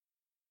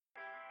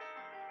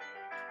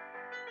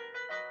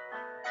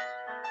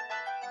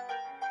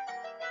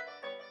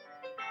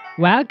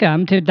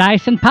Welcome to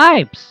Dyson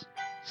Pipes.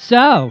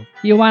 So,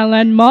 you want to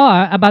learn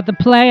more about the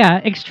player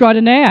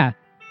extraordinaire,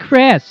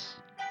 Chris?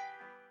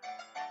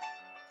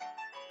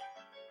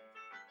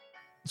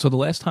 So the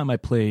last time I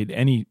played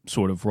any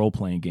sort of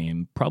role-playing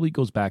game probably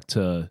goes back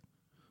to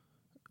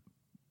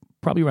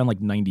around like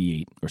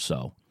 98 or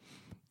so.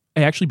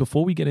 Hey, actually,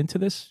 before we get into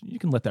this, you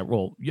can let that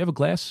roll. You have a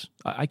glass?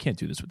 I can't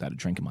do this without a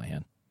drink in my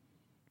hand.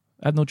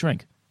 I have no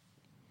drink.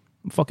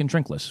 I'm fucking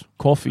drinkless.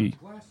 Coffee.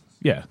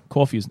 Yeah,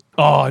 coffee is...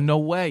 Oh, no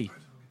way.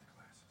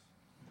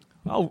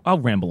 I'll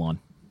ramble on.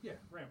 Yeah,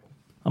 ramble.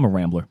 I'm a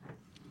rambler.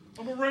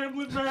 I'm a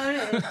rambling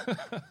man.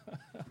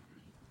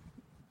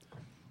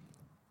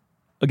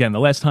 Again, the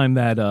last time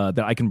that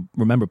I can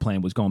remember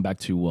playing was going back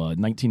to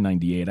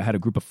 1998. I had a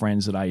group of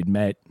friends that I had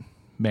met,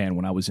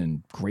 when I was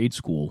in grade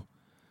school,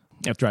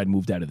 after I'd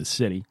moved out of the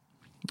city.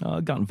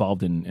 Got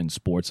involved in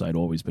sports. I'd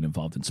always been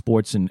involved in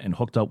sports and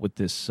hooked up with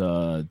this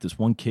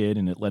one kid,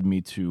 and it led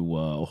me to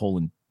a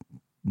whole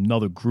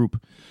another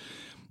group.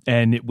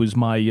 And it was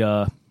my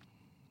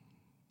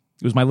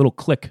little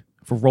clique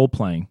for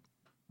role-playing.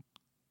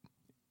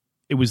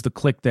 It was the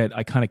clique that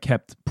I kind of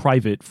kept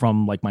private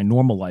from like my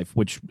normal life,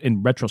 which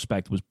in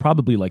retrospect was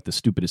probably like the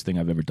stupidest thing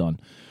I've ever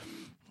done.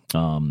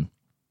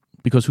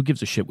 Because who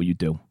gives a shit what you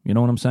do? You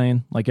know what I'm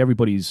saying? Like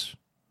everybody's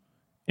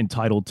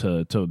entitled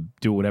to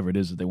do whatever it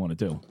is that they want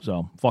to do.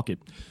 So fuck it.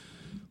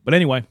 But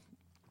anyway,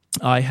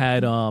 I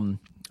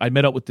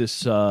met up with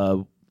this,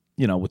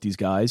 with these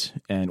guys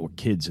or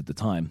kids at the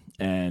time,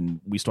 and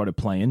we started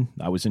playing.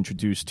 I was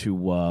introduced to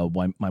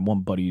my one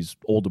buddy's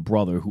older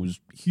brother, who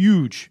was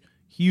huge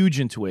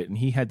into it, and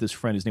he had this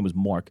friend. His name was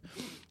Mark.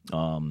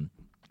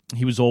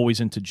 He was always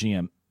into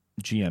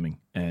GMing,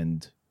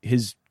 and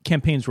his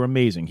campaigns were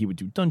amazing. He would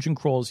do dungeon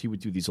crawls. He would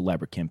do these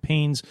elaborate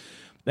campaigns,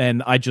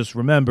 and I just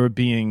remember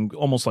being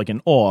almost like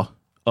in awe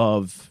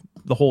of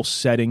the whole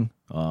setting.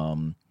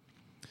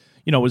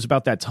 It was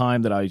about that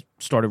time that I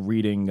started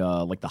reading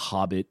like The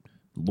Hobbit,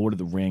 Lord of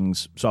the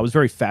Rings. So I was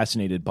very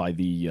fascinated by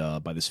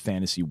by this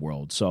fantasy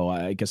world. So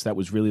I guess that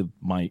was really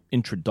my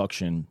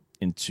introduction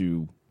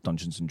into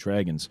Dungeons and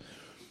Dragons.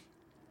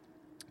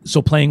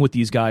 So playing with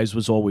these guys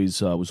was always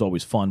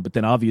fun. But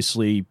then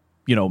obviously,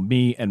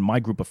 me and my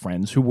group of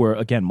friends, who were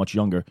again much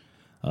younger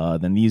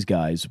than these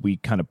guys, we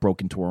kind of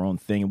broke into our own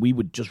thing, and we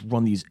would just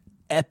run these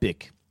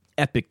epic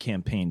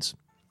campaigns.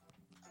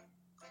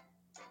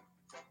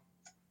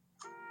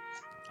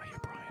 I hear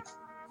Brian.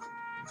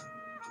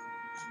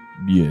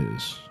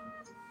 Yes.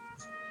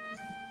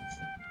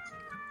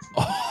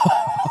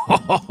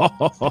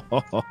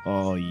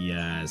 Oh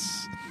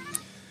yes.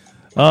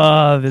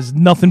 There's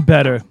nothing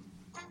better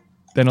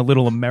than a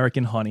little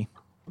American honey.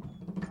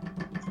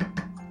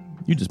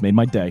 You just made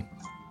my day.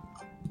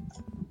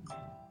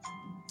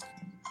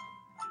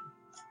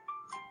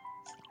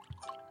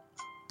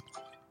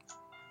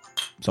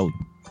 So,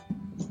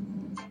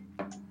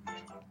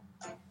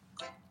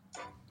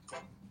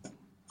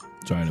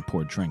 sorry, I had to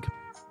pour a drink.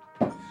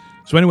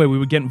 So anyway, we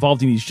would get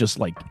involved in these just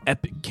like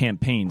epic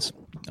campaigns.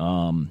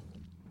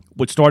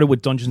 What started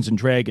with Dungeons and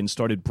Dragons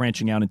started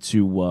branching out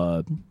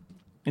into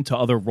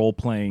other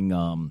role-playing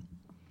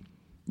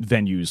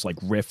venues like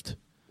Rift,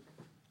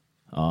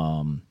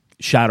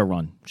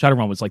 Shadowrun.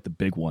 Shadowrun was like the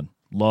big one.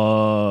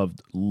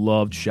 Loved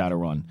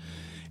Shadowrun.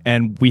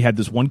 And we had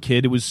this one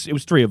kid. It was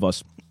three of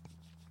us,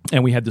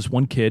 and we had this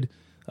one kid.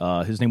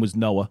 His name was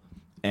Noah,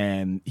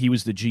 and he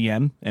was the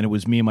GM. And it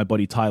was me and my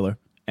buddy Tyler,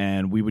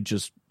 and we would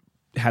just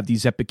have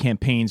these epic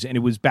campaigns. And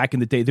it was back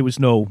in the day. There was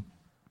no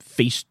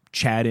face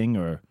chatting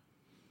or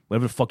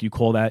whatever the fuck you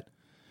call that.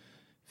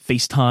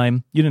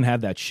 FaceTime. You didn't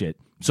have that shit.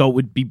 So it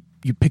would be,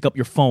 you pick up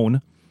your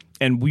phone,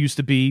 and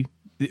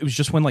it was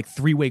just when like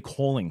three-way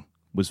calling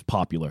was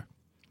popular.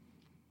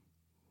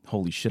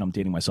 Holy shit, I'm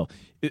dating myself.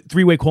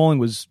 Three-way calling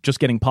was just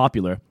getting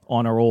popular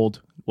on our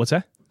old, what's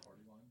that?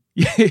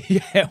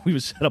 Yeah, we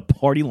would set up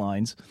party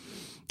lines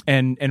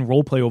and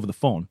role play over the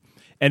phone.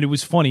 And it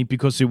was funny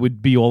because it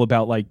would be all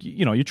about like,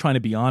 you're trying to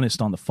be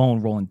honest on the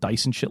phone, rolling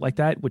dice and shit like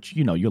that, which,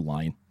 you're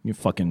lying. You're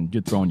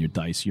throwing your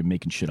dice. You're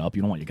making shit up.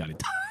 You don't want your guy to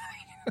die.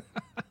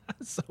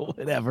 So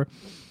whatever.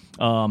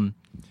 But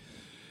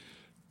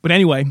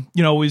anyway,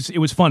 it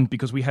was fun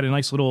because we had a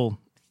nice little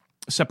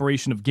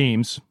separation of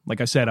games.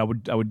 Like I said, I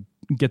would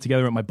get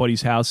together at my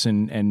buddy's house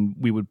and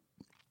we would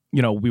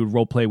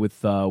role play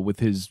with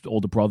his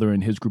older brother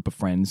and his group of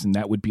friends, and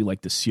that would be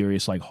like the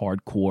serious, like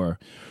hardcore.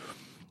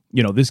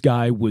 This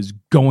guy was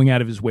going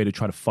out of his way to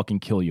try to fucking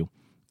kill you,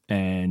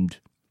 and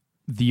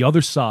the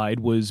other side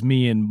was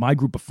me and my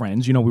group of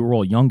friends. We were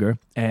all younger,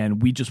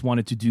 and we just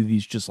wanted to do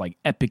these just like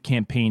epic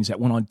campaigns that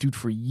went on, dude,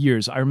 for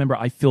years. I remember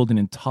I filled an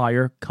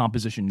entire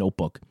composition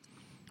notebook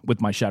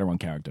with my Shadowrun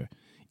character.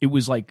 It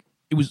was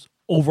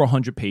over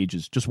 100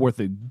 pages, just worth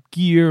of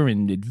gear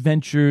and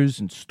adventures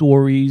and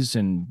stories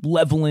and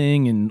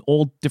leveling and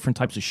all different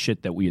types of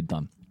shit that we had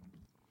done.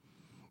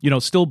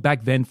 Still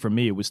back then for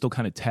me, it was still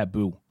kind of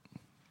taboo.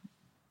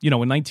 In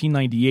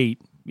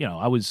 1998,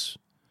 I was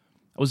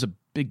a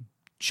big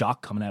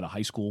jock coming out of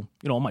high school.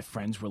 All my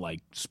friends were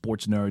like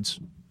sports nerds,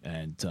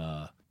 and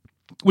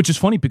which is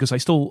funny because I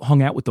still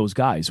hung out with those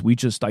guys. We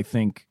just, I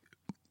think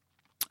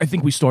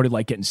we started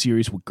like getting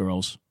serious with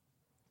girls.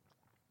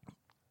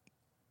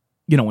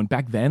 You know, and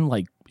back then,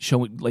 like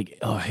showing, like,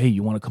 oh, hey,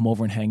 you want to come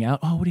over and hang out?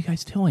 Oh, what are you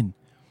guys doing?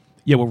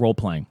 Yeah, we're role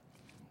playing.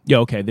 Yeah,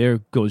 okay, there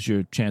goes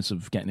your chance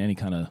of getting any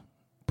kind of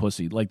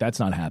pussy. Like, that's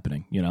not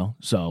happening, you know?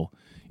 So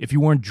if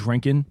you weren't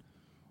drinking,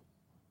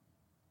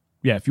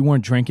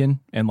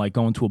 and like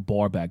going to a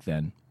bar back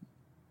then,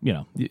 you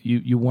know,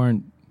 you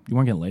weren't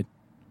getting laid.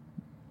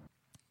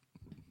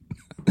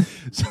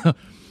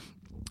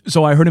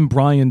 So I heard in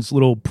Brian's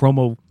little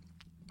promo.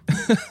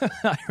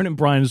 I heard in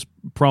Brian's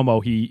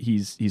promo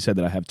he said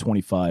that I have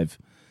 25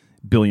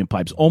 billion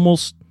pipes,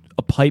 almost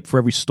a pipe for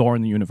every star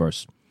in the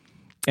universe,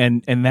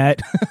 and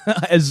that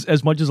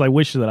as much as I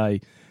wish that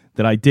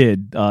I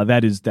did,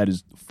 that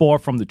is far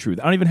from the truth.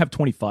 I don't even have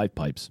 25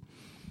 pipes,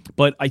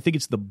 but I think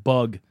it's the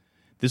bug.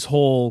 This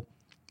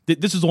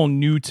is all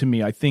new to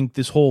me. I think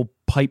this whole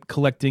pipe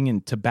collecting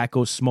and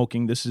tobacco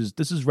smoking, this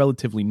is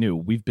relatively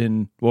new.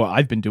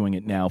 I've been doing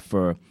it now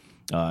for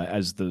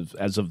as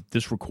of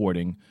this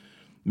recording,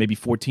 maybe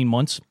 14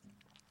 months.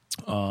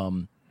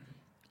 So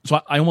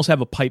I almost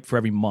have a pipe for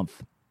every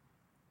month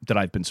that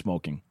I've been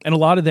smoking. And a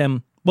lot of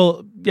them,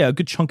 well, yeah, a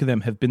good chunk of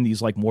them have been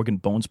these like Morgan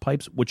Bones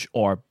pipes, which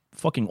are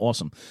fucking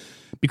awesome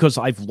because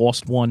I've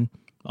lost one.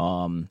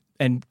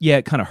 And yeah,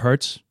 it kind of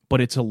hurts,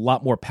 but it's a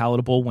lot more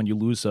palatable when you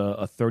lose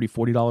a $30,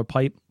 $40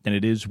 pipe than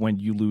it is when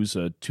you lose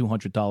a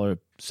 $200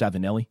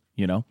 Savinelli,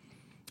 you know?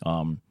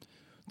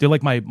 They're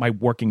like my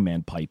working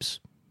man pipes,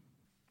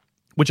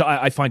 which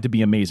I find to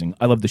be amazing.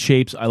 I love the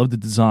shapes. I love the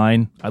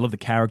design. I love the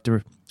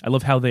character. I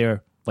love how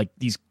they're like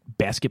these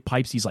basket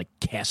pipes, these like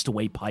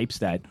castaway pipes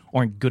that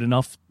aren't good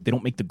enough. They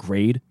don't make the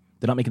grade.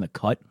 They're not making the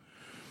cut.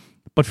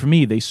 But for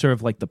me, they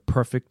serve like the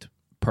perfect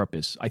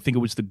purpose. I think it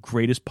was the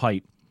greatest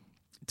pipe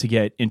to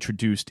get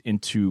introduced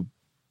into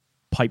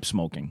pipe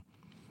smoking.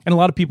 And a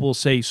lot of people will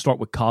say start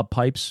with cob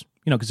pipes,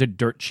 you know, because they're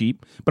dirt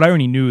cheap. But I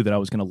already knew that I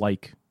was going to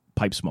like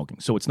pipe smoking.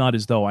 So it's not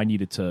as though I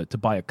needed to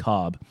buy a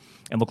cob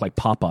and look like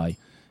Popeye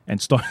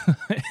and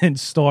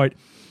start,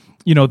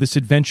 you know, this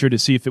adventure to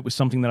see if it was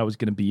something that I was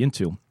going to be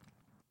into.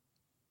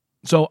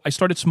 So I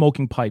started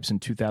smoking pipes in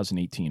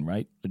 2018,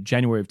 right?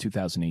 January of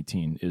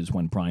 2018 is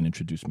when Brian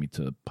introduced me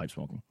to pipe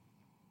smoking.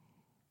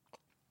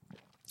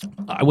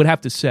 I would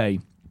have to say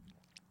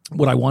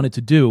what I wanted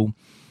to do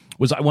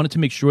was I wanted to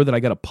make sure that I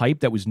got a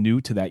pipe that was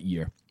new to that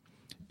year.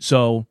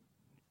 So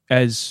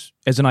as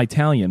an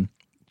Italian,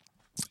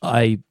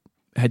 I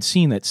had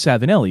seen that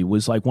Savinelli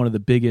was like one of the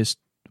biggest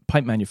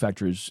pipe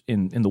manufacturers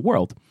in the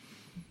world.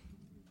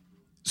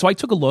 So I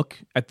took a look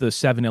at the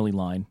Savinelli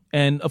line,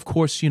 and of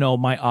course, you know,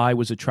 my eye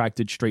was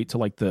attracted straight to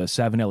like the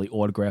Savinelli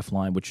autograph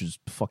line, which is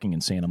fucking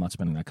insane. I'm not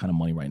spending that kind of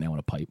money right now on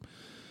a pipe.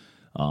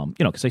 You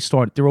know, because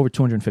they're over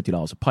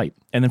 $250 a pipe.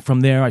 And then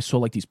from there, I saw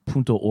like these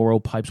Punto Oro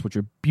pipes, which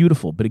are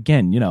beautiful. But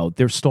again, you know,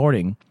 they're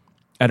starting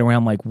at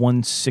around like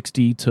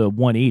 160 to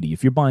 180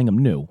 if you're buying them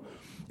new.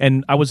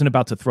 And I wasn't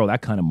about to throw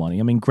that kind of money.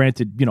 I mean,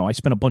 granted, you know, I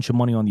spent a bunch of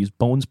money on these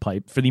Bones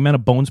pipe. For the amount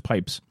of Bones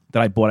pipes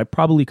that I bought, I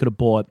probably could have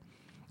bought,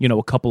 you know,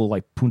 a couple of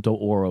like Punto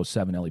Oro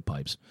Savinelli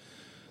pipes.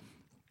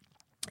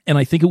 And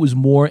I think it was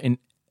more an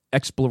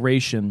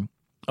exploration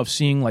of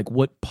seeing like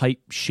what pipe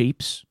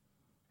shapes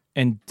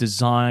and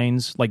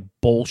designs, like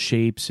bowl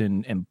shapes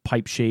and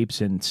pipe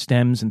shapes and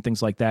stems and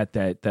things like that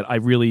I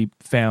really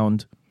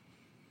found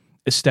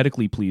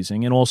aesthetically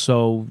pleasing, and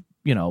also,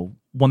 you know,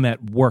 one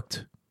that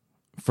worked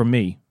for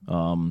me.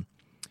 So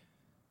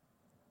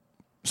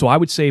I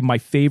would say my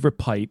favorite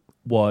pipe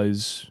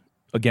was,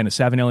 again, a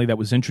Savinelli that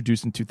was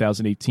introduced in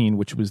 2018,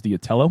 which was the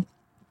Otello,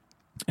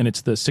 and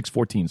it's the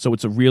 614. So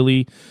it's a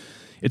really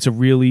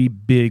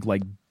big,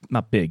 like,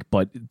 not big,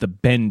 but the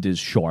bend is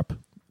sharp,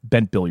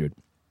 bent billiard.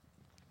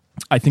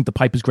 I think the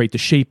pipe is great. The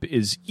shape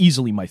is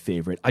easily my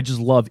favorite. I just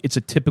love, it's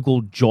a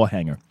typical jaw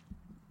hanger.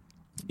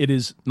 It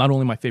is not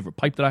only my favorite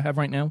pipe that I have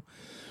right now,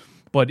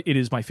 but it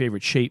is my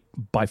favorite shape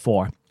by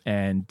far.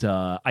 And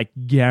I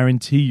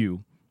guarantee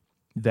you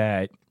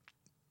that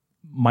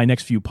my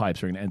next few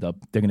pipes are going to end up,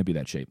 they're going to be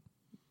that shape,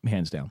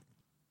 hands down.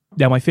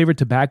 Now, my favorite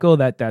tobacco,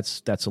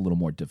 that's a little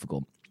more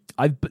difficult.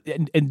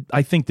 And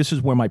I think this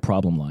is where my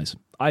problem lies.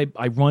 I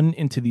run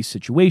into these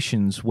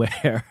situations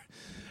where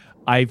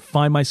I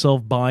find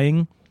myself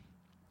buying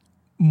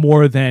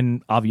more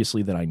than,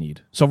 obviously, that I need.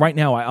 So right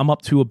now, I'm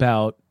up to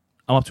about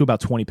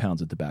 20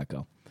 pounds of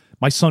tobacco.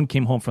 My son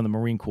came home from the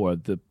Marine Corps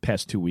the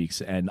past 2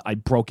 weeks, and I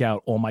broke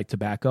out all my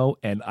tobacco,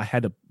 and I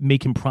had to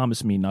make him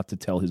promise me not to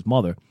tell his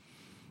mother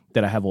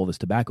that I have all this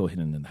tobacco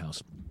hidden in the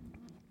house.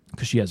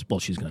 Because she's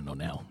going to know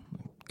now.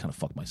 I kind of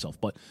fucked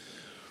myself. But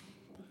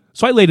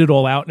so I laid it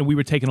all out, and we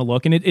were taking a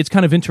look, and it's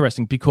kind of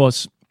interesting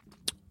because,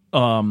 you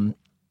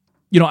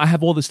know, I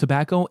have all this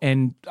tobacco,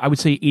 and I would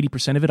say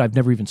 80% of it I've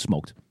never even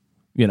smoked.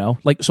 You know,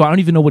 like, so I don't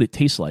even know what it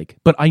tastes like,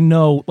 but I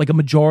know like a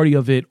majority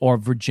of it are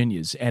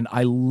Virginias, and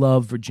I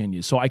love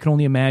Virginias. So I can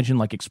only imagine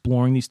like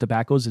exploring these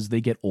tobaccos as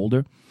they get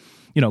older,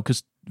 you know,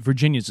 because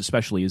Virginias,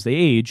 especially as they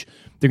age,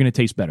 they're going to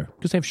taste better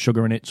because they have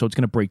sugar in it. So it's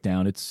going to break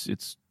down. It's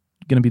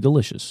going to be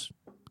delicious.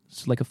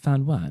 It's like a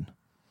fine wine.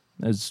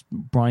 as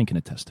Brian can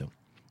attest to.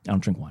 I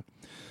don't drink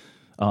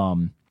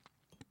wine.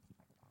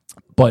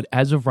 But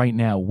as of right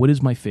now, what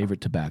is my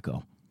favorite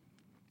tobacco?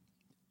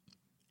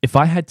 If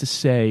I had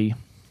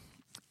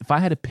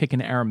to pick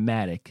an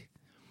aromatic,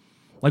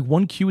 like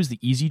 1Q is the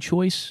easy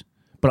choice,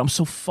 but I'm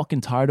so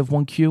fucking tired of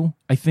 1Q.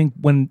 I think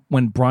when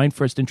Brian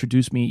first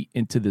introduced me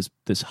into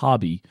this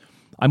hobby,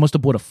 I must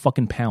have bought a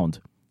fucking pound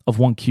of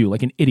 1Q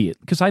like an idiot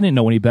because I didn't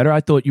know any better.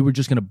 I thought you were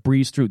just going to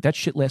breeze through. That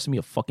shit lasted me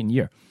a fucking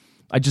year.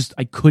 I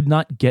could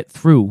not get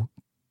through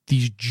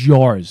these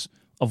jars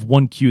of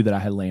 1Q that I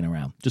had laying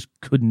around. Just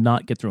could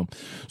not get through them.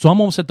 So I'm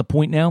almost at the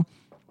point now.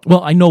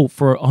 Well, I know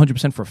for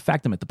 100% for a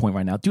fact I'm at the point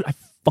right now. Dude, I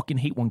fucking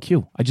hate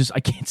 1Q. I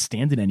can't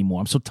stand it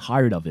anymore. I'm so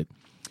tired of it.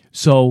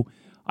 So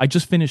I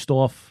just finished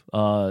off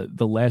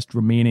the last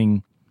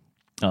remaining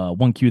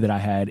 1Q that I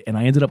had, and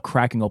I ended up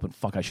cracking open.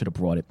 Fuck, I should have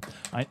brought it.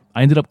 I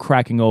ended up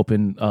cracking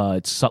open,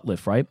 it's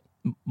Sutliff, right?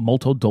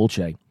 Molto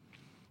Dolce.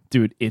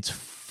 Dude, it's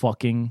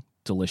fucking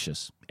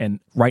delicious. And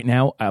right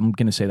now, I'm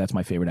going to say that's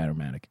my favorite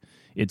aromatic.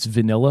 It's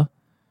vanilla,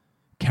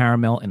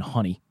 caramel, and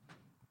honey.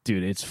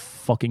 Dude, it's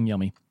fucking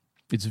yummy.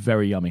 It's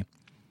very yummy.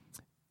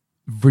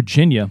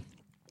 Virginia,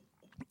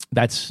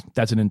 that's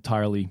an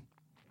entirely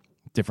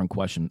different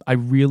question. I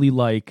really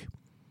like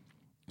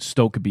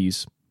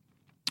Stokeby's.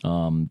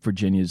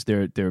 Virginia's,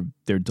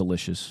 they're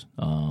delicious.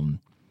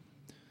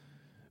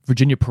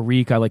 Virginia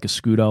Perique, I like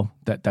Escudo.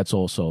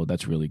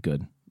 That's really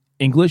good.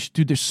 English,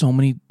 dude, there's so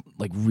many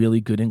like really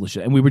good English.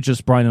 And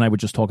Brian and I were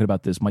just talking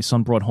about this. My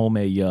son brought home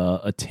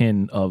a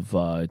tin of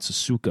it's a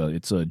Suka.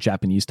 It's a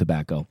Japanese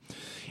tobacco,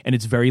 and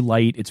it's very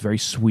light. It's very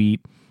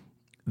sweet.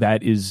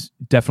 That is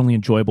definitely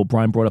enjoyable.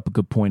 Brian brought up a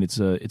good point. It's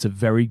a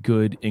very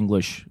good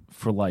English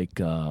for like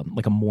a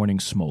morning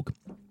smoke.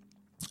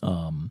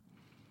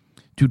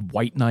 Dude,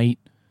 White Knight,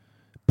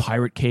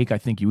 Pirate Cake. I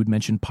think you would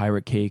mention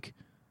Pirate Cake.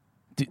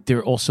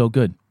 They're all so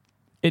good.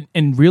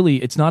 And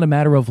really, it's not a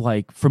matter of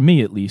like, for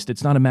me at least,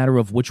 it's not a matter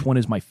of which one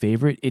is my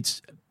favorite.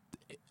 It's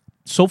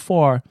so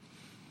far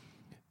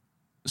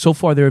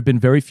there have been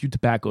very few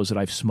tobaccos that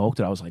I've smoked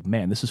that I was like,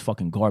 man, this is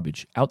fucking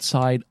garbage.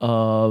 Outside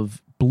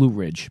of Blue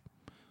Ridge,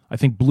 I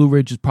think Blue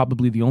Ridge is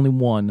probably the only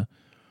one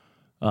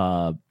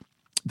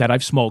that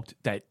I've smoked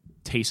that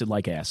tasted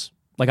like ass.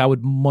 Like I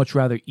would much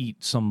rather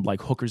eat some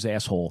like hooker's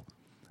asshole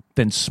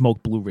than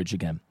smoke Blue Ridge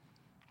again.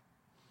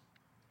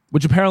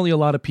 Which apparently a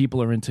lot of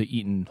people are into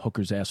eating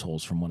hookers'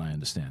 assholes from what I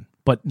understand.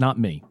 But not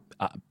me.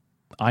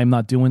 I'm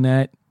not doing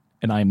that,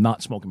 and I am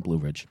not smoking Blue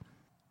Ridge.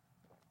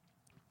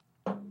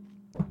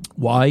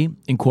 Why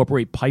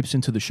incorporate pipes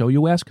into the show,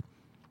 you ask?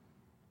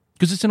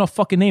 Because it's in our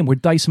fucking name. We're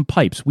Dyson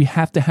Pipes. We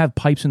have to have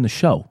pipes in the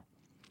show.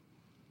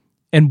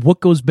 And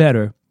what goes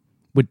better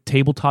with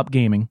tabletop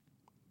gaming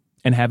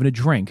and having a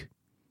drink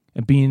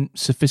and being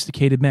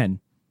sophisticated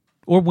men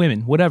or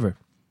women, whatever,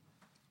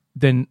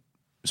 than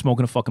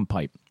smoking a fucking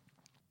pipe?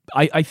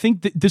 I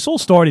think that this all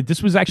started.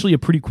 This was actually a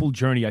pretty cool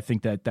journey. I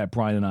think that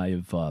Brian and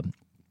I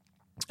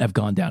have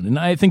gone down, and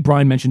I think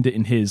Brian mentioned it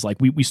in his. Like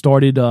we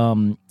started.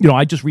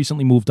 I just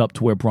recently moved up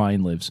to where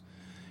Brian lives,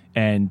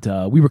 and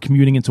we were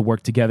commuting into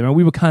work together, and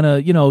we were kind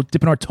of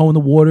dipping our toe in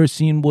the water,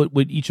 seeing what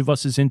each of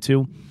us is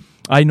into.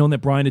 I known that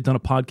Brian had done a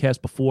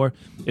podcast before.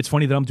 It's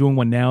funny that I'm doing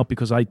one now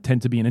because I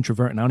tend to be an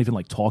introvert and I don't even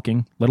like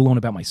talking, let alone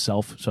about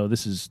myself. So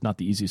this is not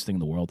the easiest thing in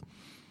the world.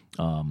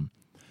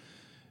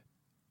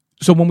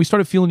 So when we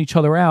started feeling each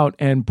other out,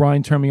 and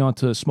Brian turned me on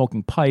to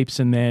smoking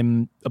pipes, and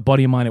then a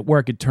buddy of mine at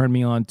work had turned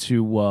me on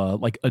to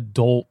like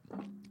adult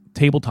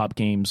tabletop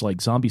games like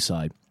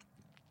Zombicide,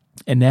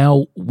 and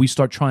now we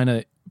start trying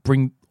to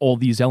bring all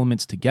these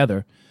elements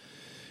together.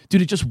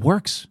 Dude, it just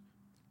works.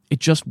 It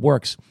just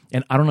works,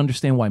 and I don't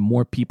understand why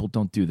more people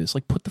don't do this.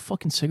 Like, put the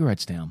fucking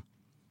cigarettes down.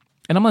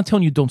 And I'm not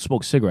telling you don't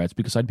smoke cigarettes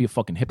because I'd be a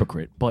fucking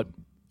hypocrite, but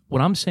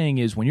what I'm saying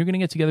is when you're going to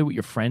get together with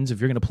your friends, if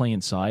you're going to play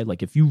inside,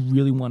 like if you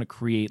really want to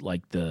create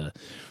like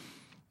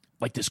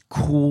this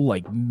cool,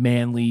 like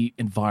manly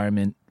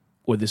environment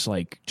or this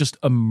like just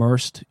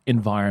immersed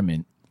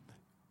environment,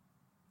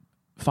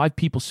 5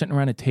 people sitting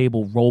around a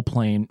table, role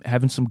playing,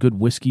 having some good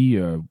whiskey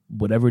or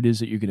whatever it is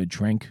that you're going to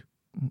drink,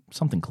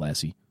 something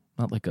classy,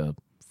 not like a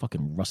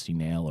fucking rusty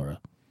nail or a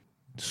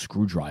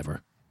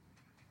screwdriver.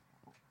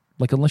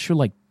 Like unless you're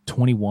like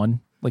 21,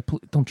 like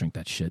don't drink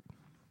that shit.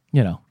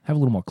 Have a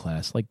little more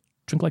class. Like,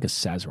 drink like a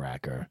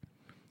Sazerac or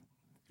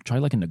try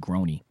like a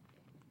Negroni.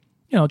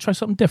 Try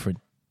something different.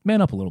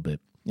 Man up a little bit.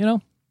 Be a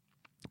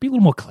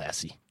little more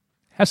classy.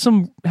 Have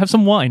some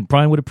wine.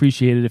 Brian would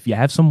appreciate it if you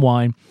have some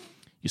wine.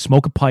 You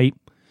smoke a pipe.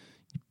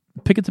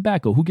 Pick a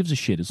tobacco. Who gives a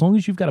shit? As long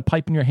as you've got a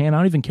pipe in your hand, I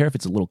don't even care if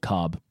it's a little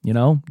cob. You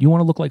want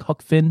to look like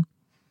Huck Finn?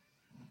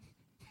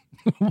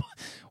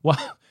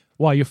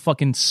 Why you're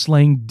fucking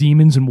slaying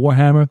demons in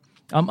Warhammer?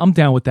 I'm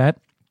down with that.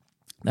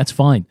 That's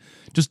fine.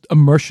 Just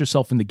immerse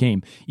yourself in the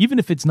game. Even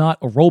if it's not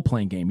a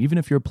role-playing game, even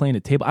if you're playing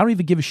a table. I don't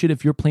even give a shit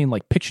if you're playing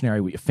like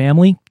Pictionary with your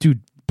family. Dude,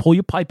 pull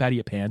your pipe out of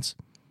your pants.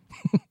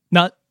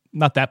 Not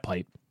that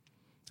pipe.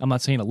 I'm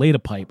not saying a Leda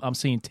pipe. I'm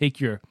saying take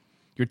your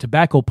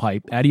tobacco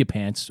pipe out of your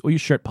pants or your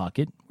shirt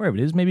pocket, wherever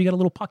it is. Maybe you got a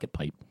little pocket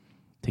pipe.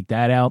 Take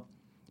that out.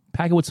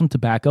 pack it with some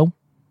tobacco,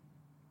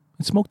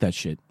 and smoke that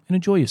shit and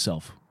enjoy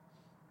yourself.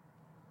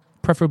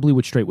 Preferably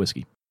with straight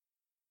whiskey.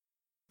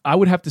 I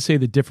would have to say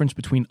the difference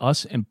between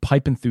us and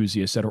pipe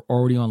enthusiasts that are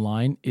already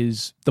online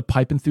is the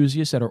pipe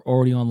enthusiasts that are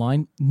already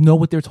online know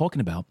what they're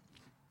talking about.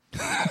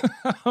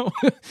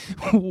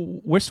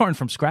 We're starting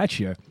from scratch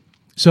here.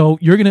 So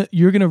you're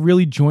gonna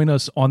really join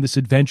us on this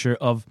adventure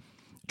of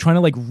trying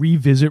to like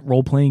revisit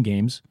role-playing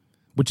games,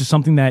 which is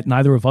something that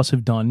neither of us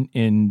have done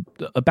in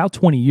about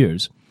 20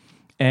 years,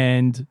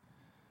 and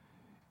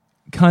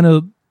kind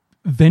of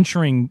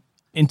venturing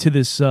into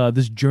this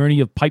this journey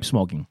of pipe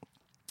smoking.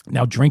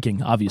 Now,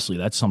 drinking, obviously,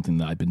 that's something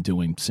that I've been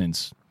doing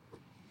since,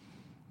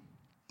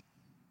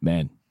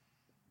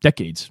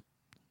 decades.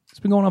 It's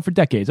been going on for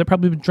decades. I've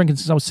probably been drinking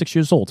since I was 6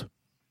 years old.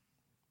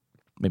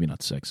 Maybe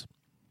not 6.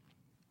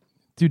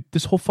 Dude,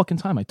 this whole fucking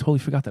time, I totally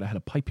forgot that I had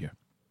a pipe here.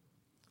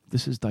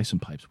 This is Dyson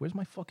Pipes. Where's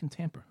my fucking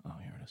tamper? Oh,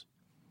 here it is.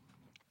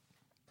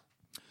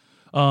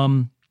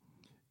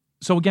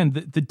 So again,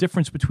 the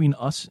difference between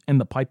us and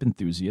the pipe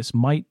enthusiasts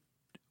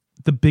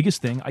the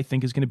biggest thing I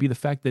think is going to be the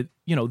fact that,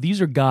 these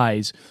are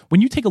guys,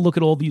 when you take a look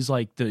at all these,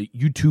 like the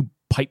YouTube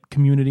pipe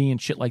community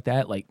and shit like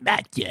that, like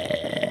that,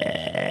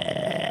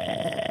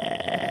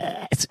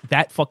 it's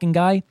that fucking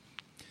guy.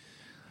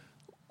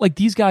 Like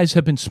these guys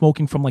have been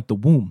smoking from like the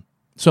womb.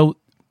 So,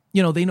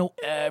 they know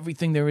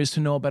everything there is to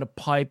know about a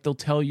pipe. They'll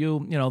tell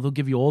you, they'll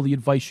give you all the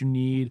advice you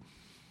need,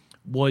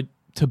 what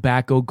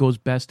tobacco goes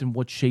best in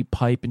what shape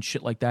pipe and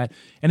shit like that.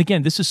 And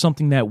again, this is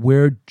something that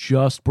we're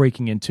just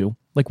breaking into.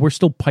 Like, we're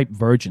still pipe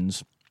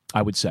virgins,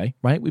 I would say,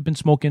 right? We've been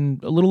smoking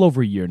a little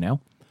over a year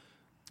now.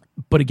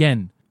 But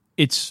again,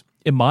 it's,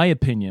 in my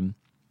opinion,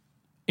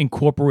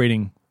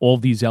 incorporating all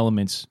these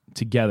elements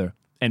together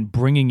and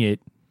bringing it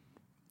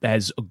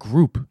as a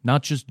group,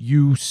 not just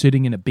you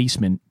sitting in a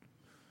basement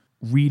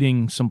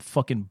reading some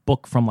fucking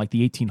book from like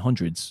the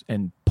 1800s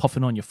and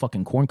puffing on your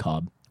fucking corn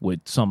cob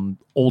with some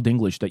old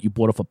English that you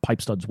bought off a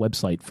Pipe Studs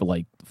website for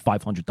like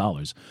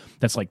 $500.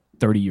 That's like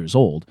 30 years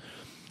old.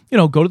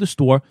 Go to the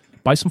store,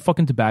 buy some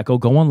fucking tobacco,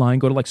 go online,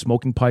 go to like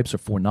Smoking Pipes or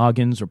Four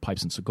Noggins or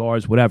Pipes and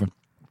Cigars, whatever,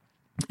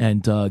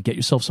 and get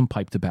yourself some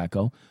pipe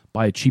tobacco,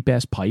 buy a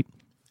cheap-ass pipe,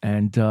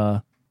 and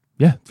throw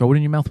it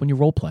in your mouth when you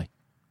role play.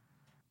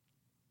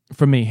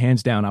 For me,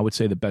 hands down, I would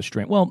say the best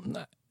drink. Well,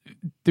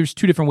 there's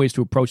two different ways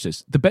to approach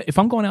this. If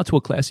I'm going out to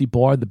a classy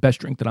bar, the best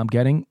drink that I'm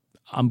getting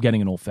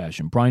an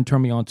old-fashioned. Brian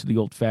turned me on to the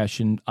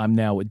old-fashioned. I'm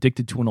now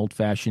addicted to an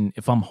old-fashioned.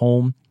 If I'm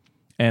home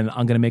and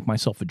I'm going to make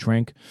myself a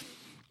drink,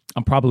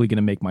 I'm probably going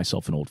to make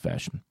myself an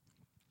old-fashioned.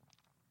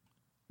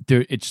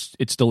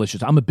 It's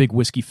delicious. I'm a big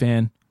whiskey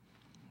fan,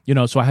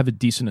 so I have a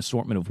decent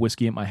assortment of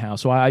whiskey at my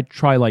house. So I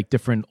try like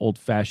different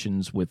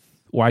old-fashions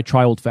I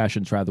try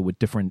old-fashions rather with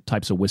different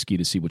types of whiskey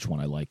to see which one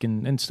I like.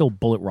 And still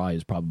Bullet Rye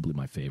is probably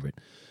my favorite.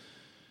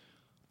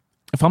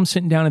 If I'm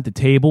sitting down at the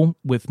table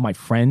with my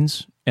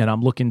friends and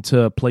I'm looking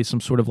to play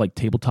some sort of like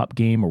tabletop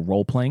game or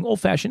role-playing,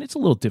 old-fashioned, it's a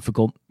little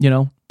difficult,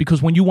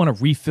 because when you want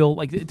to refill,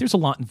 like there's a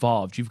lot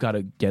involved. You've got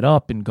to get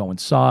up and go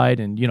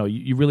inside and,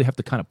 you really have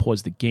to kind of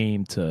pause the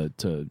game to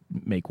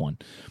make one.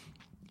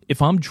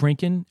 If I'm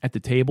drinking at the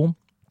table,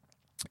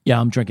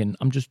 I'm drinking.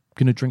 I'm just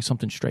going to drink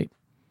something straight.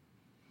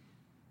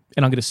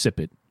 And I'm going to sip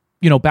it.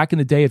 Back in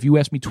the day, if you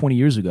asked me 20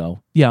 years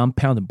ago, I'm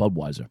pounding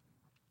Budweiser.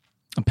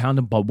 I'm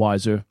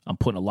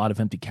putting a lot of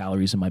empty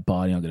calories in my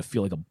body. I'm going to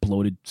feel like a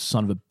bloated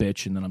son of a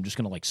bitch, and then I'm just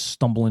going to like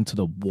stumble into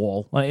the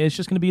wall. It's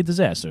just going to be a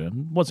disaster. It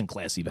wasn't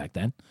classy back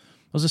then.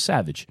 I was a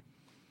savage.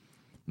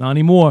 Not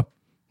anymore.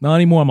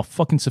 I'm a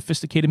fucking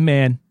sophisticated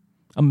man.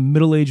 I'm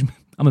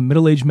a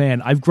middle-aged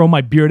man. I've grown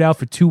my beard out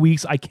for 2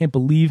 weeks. I can't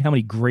believe how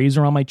many grays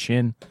are on my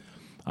chin.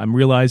 I'm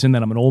realizing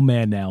that I'm an old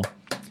man now.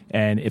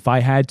 And if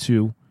I had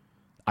to,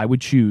 I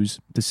would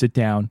choose to sit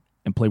down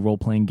and play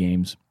role-playing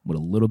games with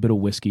a little bit of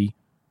whiskey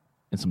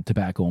and some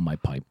tobacco in my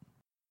pipe.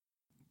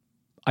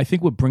 I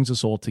think what brings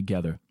us all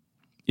together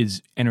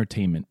is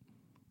entertainment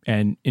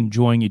and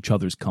enjoying each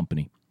other's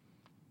company.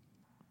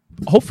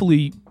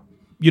 Hopefully,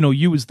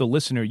 you as the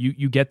listener,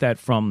 you get that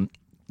from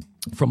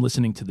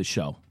listening to the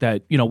show,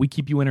 that, we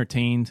keep you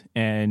entertained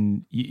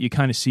and you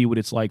kind of see what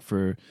it's like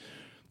for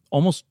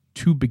almost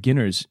two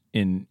beginners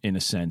in a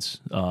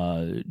sense,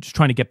 just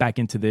trying to get back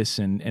into this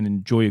and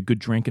enjoy a good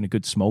drink and a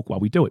good smoke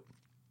while we do it.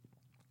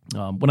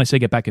 When I say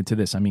get back into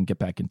this, I mean get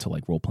back into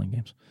like role-playing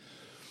games.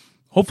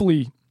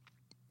 Hopefully,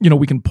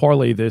 we can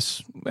parlay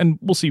this, and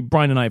we'll see.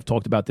 Brian and I have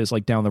talked about this,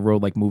 like down the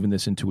road, like moving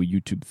this into a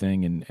YouTube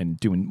thing and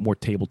doing more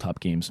tabletop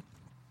games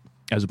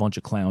as a bunch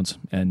of clowns,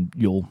 and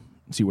you'll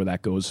see where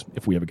that goes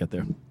if we ever get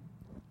there.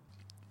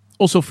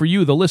 Also, for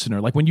you, the listener,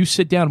 like when you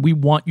sit down, we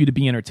want you to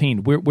be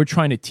entertained. We're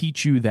trying to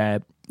teach you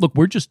that, look,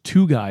 we're just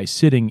two guys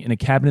sitting in a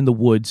cabin in the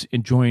woods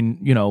enjoying,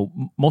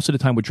 most of the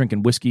time we're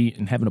drinking whiskey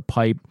and having a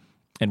pipe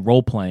and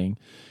role-playing.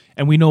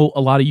 And we know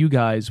a lot of you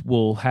guys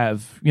will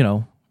have,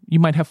 you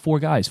might have 4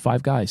 guys,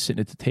 5 guys sitting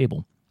at the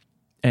table.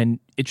 And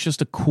it's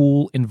just a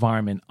cool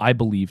environment, I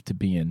believe, to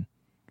be in.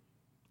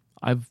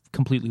 I've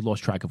completely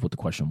lost track of what the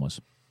question was.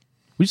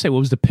 Would you say, what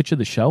was the pitch of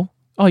the show?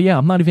 Oh, yeah,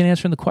 I'm not even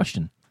answering the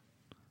question.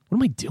 What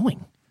am I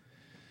doing?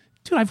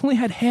 Dude, I've only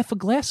had half a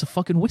glass of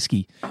fucking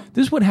whiskey.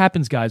 This is what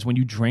happens, guys, when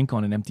you drink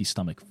on an empty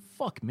stomach.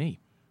 Fuck me.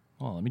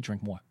 Oh, let me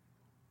drink more.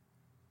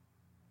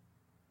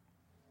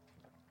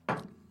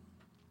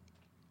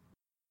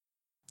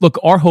 Look,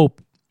 our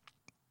hope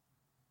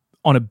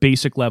on a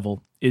basic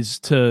level is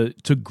to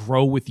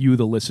grow with you,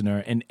 the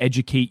listener, and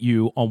educate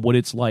you on what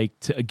it's like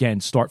to, again,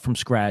 start from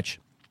scratch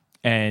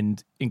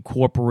and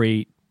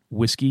incorporate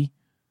whiskey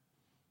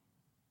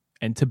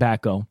and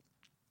tobacco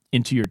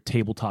into your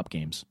tabletop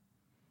games.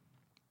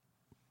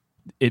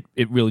 It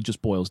really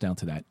just boils down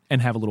to that.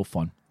 And have a little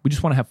fun. We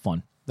just want to have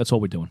fun. That's all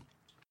we're doing.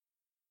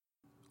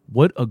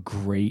 What a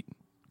great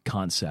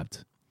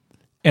concept.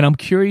 And I'm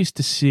curious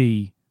to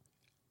see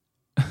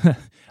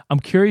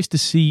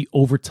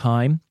over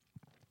time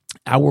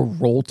our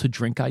roll to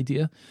drink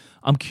idea.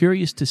 I'm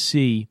curious to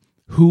see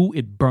who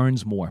it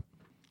burns more.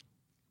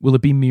 Will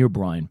it be me or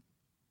Brian?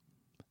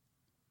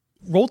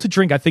 Roll to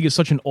drink, I think, is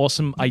such an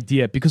awesome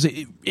idea because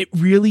it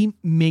really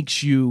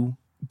makes you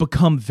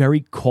become very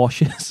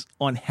cautious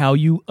on how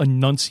you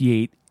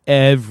enunciate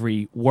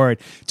every word,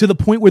 to the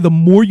point where the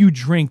more you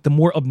drink, the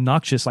more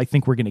obnoxious I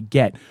think we're going to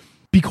get.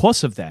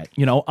 Because of that,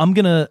 you know, I'm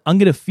gonna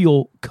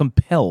feel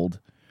compelled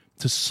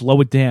to slow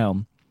it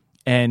down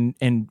and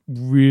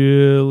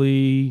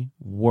really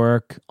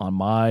work on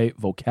my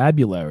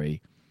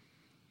vocabulary,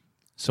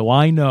 so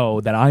I know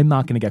that I'm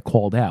not going to get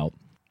called out.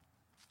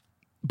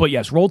 But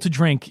yes, roll to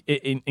drink,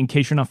 in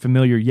case you're not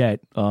familiar yet,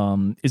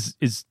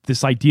 is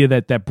this idea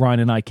that Brian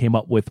and I came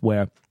up with,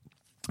 where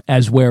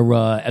as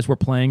we're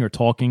playing or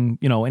talking,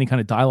 you know, any kind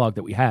of dialogue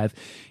that we have,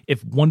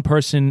 if one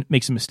person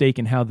makes a mistake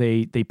in how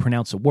they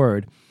pronounce a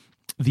word,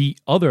 the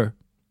other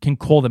can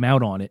call them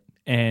out on it,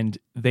 and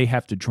they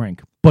have to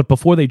drink. But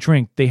before they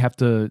drink, they have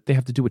to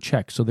do a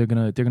check. So they're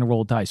gonna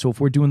roll a die. So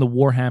if we're doing the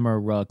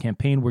Warhammer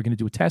campaign, we're gonna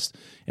do a test,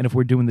 and if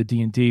we're doing the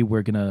D&D,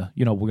 we're gonna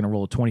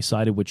roll a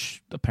 20-sided,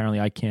 which apparently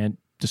I can't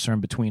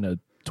discern between a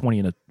 20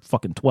 and a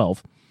fucking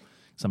 12,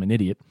 because I'm an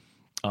idiot.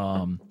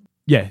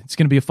 Yeah, it's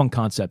gonna be a fun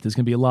concept. There's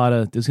gonna be a lot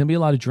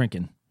of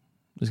drinking.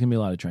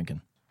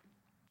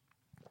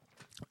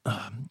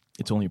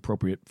 It's only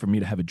appropriate for me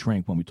to have a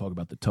drink when we talk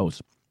about the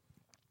toast.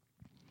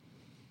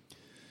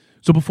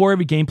 So before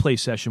every gameplay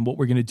session, what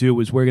we're going to do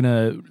is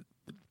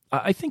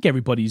I think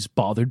everybody's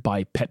bothered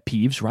by pet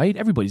peeves, right?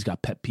 Everybody's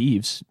got pet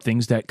peeves,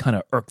 things that kind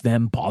of irk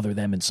them, bother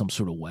them in some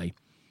sort of way.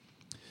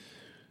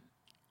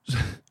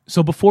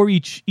 So before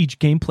each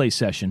gameplay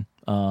session,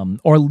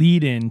 or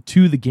lead in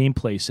to the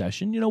gameplay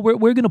session, you know, we're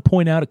going to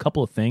point out a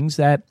couple of things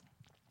that,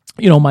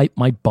 you know,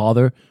 might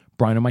bother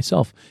Brian or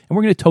myself, and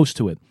we're going to toast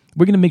to it.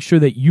 We're going to make sure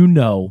that you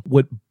know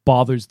what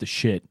bothers the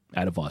shit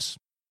out of us.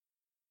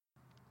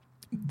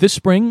 This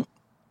spring,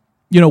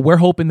 you know, we're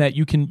hoping that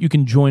you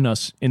can join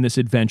us in this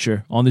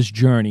adventure, on this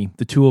journey,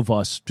 the two of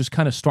us, just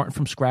kind of starting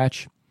from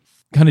scratch,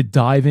 kind of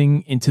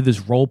diving into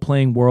this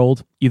role-playing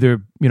world,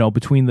 either, you know,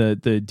 between the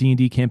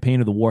D&D campaign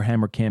or the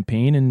Warhammer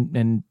campaign,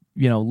 and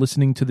you know,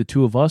 listening to the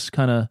two of us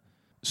kind of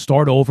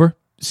start over,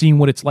 seeing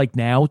what it's like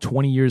now,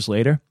 20 years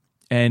later,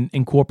 and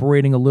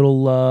incorporating a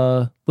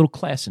little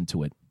class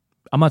into it.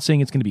 I'm not saying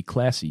it's going to be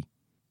classy.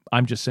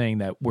 I'm just saying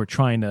that we're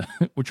trying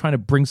to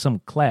bring some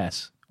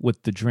class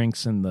with the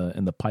drinks and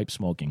the pipe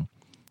smoking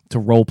to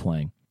role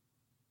playing.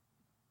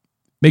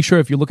 Make sure,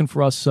 if you're looking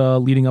for us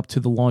leading up to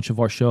the launch of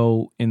our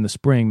show in the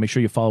spring, make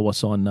sure you follow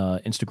us on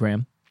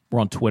Instagram. We're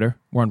on Twitter.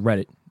 We're on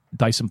Reddit.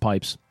 Dice and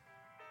Pipes.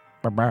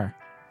 Bye-bye.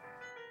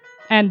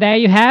 And there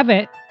you have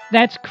it.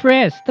 That's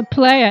Chris, the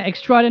player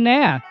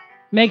extraordinaire.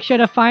 Make sure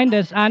to find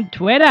us on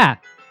Twitter,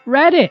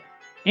 Reddit,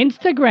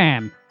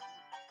 Instagram.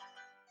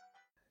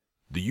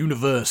 The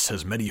universe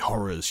has many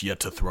horrors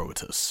yet to throw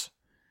at us.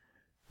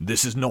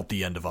 This is not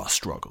the end of our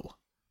struggle.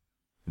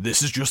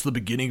 This is just the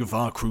beginning of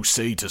our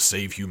crusade to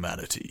save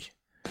humanity.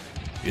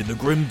 In the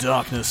grim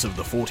darkness of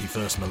the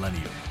 41st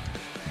millennium,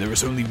 there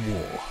is only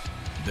war.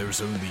 There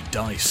is only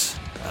dice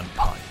and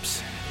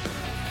pipes.